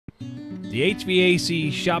The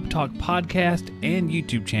HVAC Shop Talk podcast and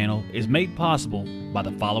YouTube channel is made possible by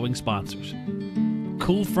the following sponsors: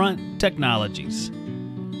 Cool Front Technologies,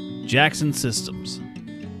 Jackson Systems,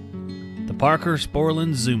 the Parker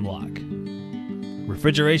Sporlan Zoom Lock,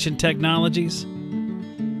 Refrigeration Technologies,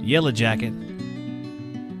 Yellow Jacket,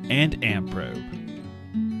 and Amprobe.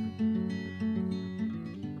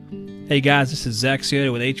 Hey guys, this is Zach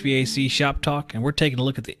Scioto with HVAC Shop Talk, and we're taking a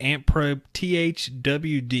look at the Amprobe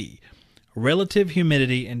THWD, Relative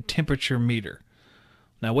Humidity and Temperature Meter.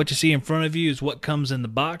 Now what you see in front of you is what comes in the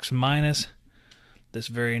box minus this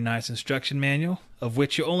very nice instruction manual, of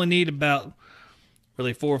which you only need about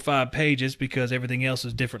really 4 or 5 pages because everything else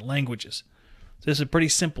is different languages. So this is a pretty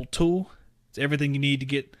simple tool. It's everything you need to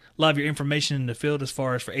get a lot of your information in the field as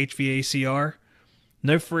far as for HVACR.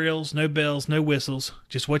 No frills, no bells, no whistles,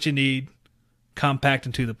 just what you need, compact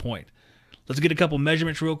and to the point. Let's get a couple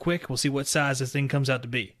measurements real quick. We'll see what size this thing comes out to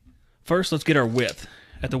be. First, let's get our width.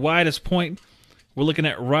 At the widest point, we're looking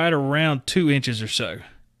at right around 2 inches or so.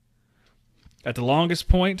 At the longest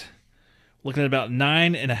point, looking at about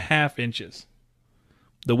 9.5 inches.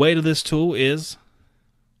 The weight of this tool is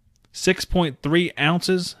 6.3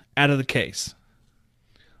 ounces out of the case.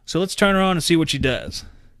 So let's turn her on and see what she does.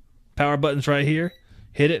 Power button's right here.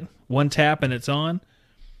 Hit it, one tap and it's on.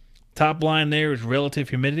 Top line there is relative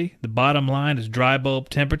humidity. The bottom line is dry bulb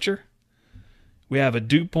temperature. We have a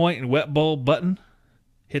dew point and wet bulb button.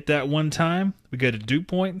 Hit that one time. We go to dew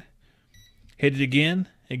point. Hit it again.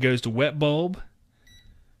 It goes to wet bulb.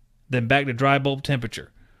 Then back to dry bulb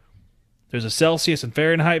temperature. There's a Celsius and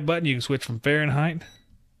Fahrenheit button. You can switch from Fahrenheit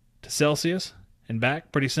to Celsius and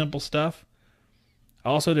back. Pretty simple stuff.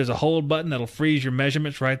 Also, there's a hold button that'll freeze your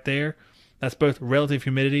measurements right there. That's both relative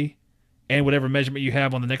humidity and whatever measurement you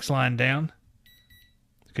have on the next line down,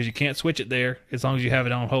 because you can't switch it there as long as you have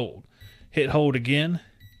it on hold. Hit hold again.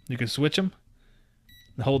 You can switch them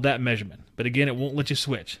and hold that measurement. But again, it won't let you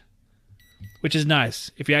switch, which is nice.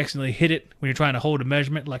 If you accidentally hit it when you're trying to hold a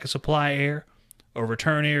measurement like a supply air or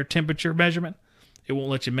return air temperature measurement, it won't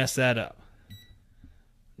let you mess that up.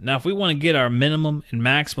 Now, if we want to get our minimum and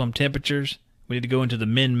maximum temperatures, we need to go into the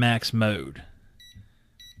min-max mode.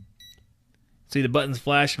 See the buttons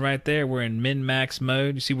flashing right there? We're in min-max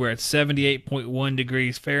mode. You see we're at 78.1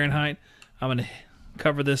 degrees Fahrenheit. I'm going to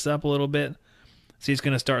cover this up a little bit. See, it's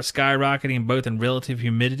going to start skyrocketing both in relative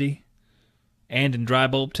humidity and in dry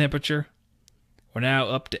bulb temperature. We're now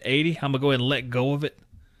up to 80. I'm going to go ahead and let go of it.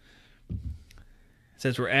 It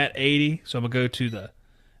says we're at 80, so I'm going to go to the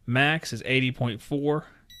max is 80.4.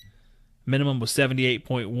 Minimum was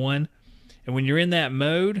 78.1. And when you're in that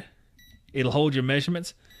mode, it'll hold your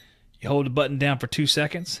measurements. You hold the button down for 2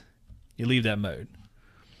 seconds, you leave that mode.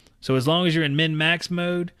 So as long as you're in min-max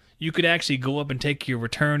mode, you could actually go up and take your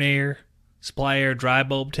return air, supply air, dry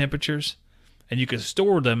bulb temperatures, and you could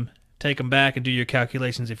store them, take them back, and do your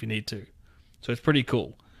calculations if you need to. So it's pretty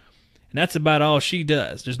cool. And that's about all she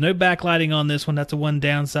does. There's no backlighting on this one. That's the one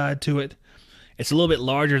downside to it. It's a little bit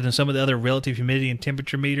larger than some of the other relative humidity and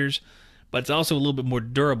temperature meters, but it's also a little bit more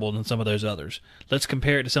durable than some of those others. Let's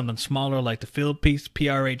compare it to something smaller like the Fieldpiece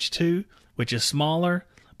PRH2, which is smaller,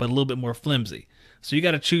 but a little bit more flimsy. So you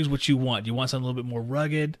got to choose what you want. You want something a little bit more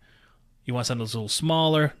rugged? You want something that's a little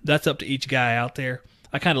smaller? That's up to each guy out there.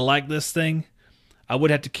 I kind of like this thing. I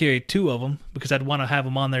would have to carry 2 of them because I'd want to have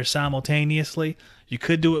them on there simultaneously. You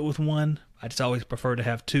could do it with one. I just always prefer to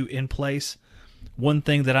have 2 in place. One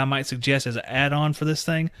thing that I might suggest as an add-on for this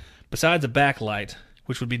thing, besides a backlight,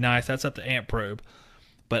 which would be nice. That's up to Amprobe.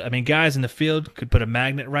 But, I mean, guys in the field could put a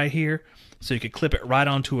magnet right here so you could clip it right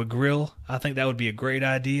onto a grill. I think that would be a great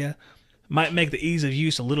idea. Might make the ease of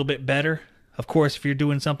use a little bit better. Of course, if you're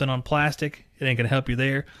doing something on plastic, it ain't going to help you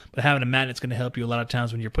there. But having a magnet's going to help you a lot of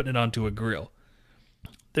times when you're putting it onto a grill.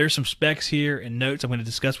 There's some specs here and notes I'm going to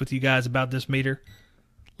discuss with you guys about this meter.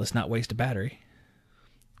 Let's not waste a battery.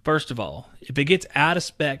 First of all, if it gets out of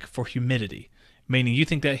spec for humidity, meaning you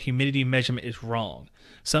think that humidity measurement is wrong,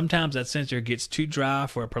 sometimes that sensor gets too dry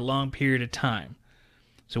for a prolonged period of time.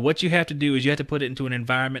 So what you have to do is you have to put it into an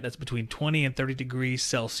environment that's between 20 and 30 degrees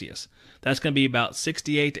Celsius. That's going to be about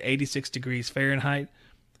 68 to 86 degrees Fahrenheit,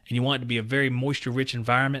 and you want it to be a very moisture-rich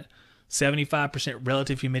environment, 75%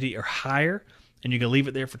 relative humidity or higher, and you can leave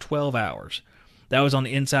it there for 12 hours. That was on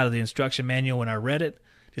the inside of the instruction manual when I read it.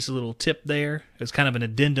 Just a little tip there. It's kind of an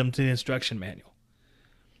addendum to the instruction manual.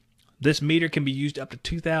 This meter can be used up to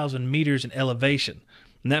 2,000 meters in elevation,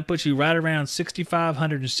 and that puts you right around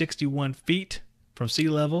 6,561 feet from sea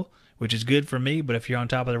level, which is good for me, but if you're on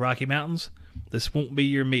top of the Rocky Mountains, this won't be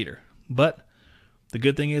your meter. But the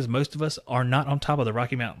good thing is most of us are not on top of the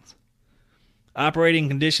Rocky Mountains. Operating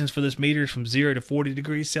conditions for this meter is from 0 to 40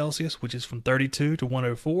 degrees Celsius, which is from 32 to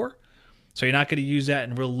 104. So you're not going to use that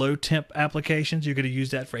in real low temp applications. You're going to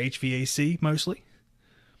use that for HVAC mostly.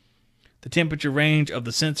 The temperature range of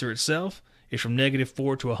the sensor itself is from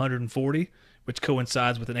 -4 to 140, which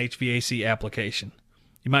coincides with an HVAC application.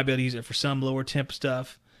 You might be able to use it for some lower temp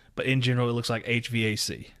stuff, but in general it looks like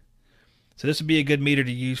HVAC. So this would be a good meter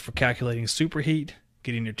to use for calculating superheat,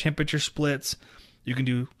 getting your temperature splits. You can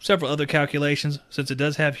do several other calculations. Since it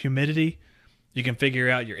does have humidity, you can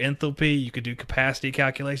figure out your enthalpy. You could do capacity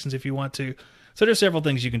calculations if you want to. So there's several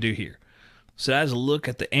things you can do here. So that is a look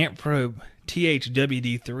at the Amprobe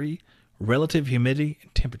THWD3 relative humidity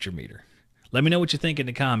and temperature meter. Let me know what you think in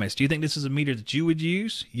the comments. Do you think this is a meter that you would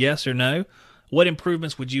use? Yes or no? What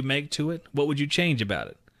improvements would you make to it? What would you change about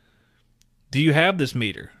it? Do you have this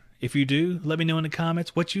meter? If you do, let me know in the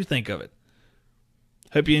comments what you think of it.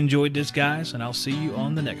 Hope you enjoyed this, guys, and I'll see you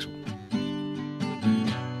on the next one.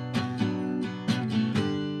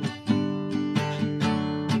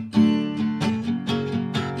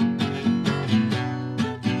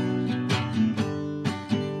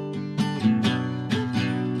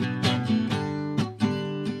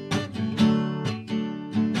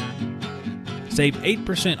 Save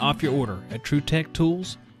 8% off your order at TrueTech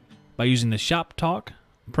Tools by using the Shop Talk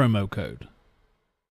promo code.